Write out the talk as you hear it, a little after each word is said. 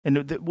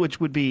and which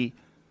would be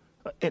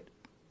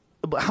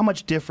how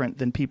much different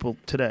than people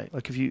today?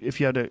 Like if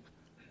you had to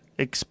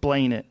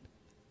explain it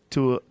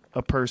to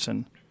a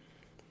person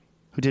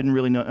who didn't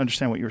really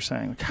understand what you were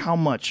saying, like how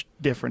much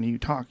different are you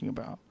talking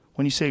about?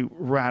 When you say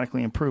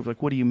radically improved,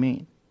 like what do you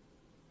mean?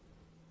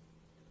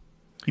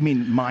 You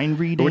mean mind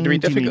reading?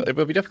 It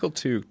would be difficult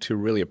to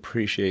really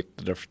appreciate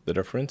the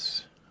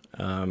difference. It's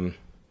kind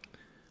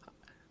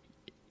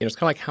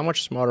of like how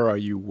much smarter are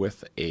you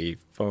with a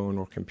phone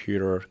or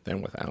computer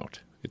than without?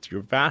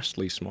 You're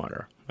vastly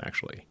smarter,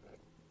 actually.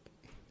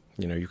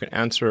 You can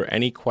answer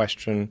any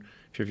question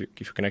if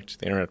you're connected to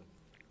the internet.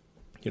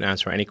 You can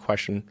answer any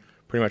question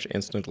pretty much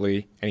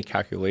instantly. Any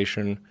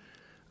calculation,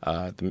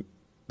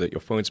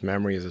 your phone's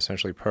memory is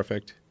essentially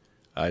perfect.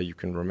 You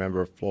can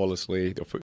remember flawlessly.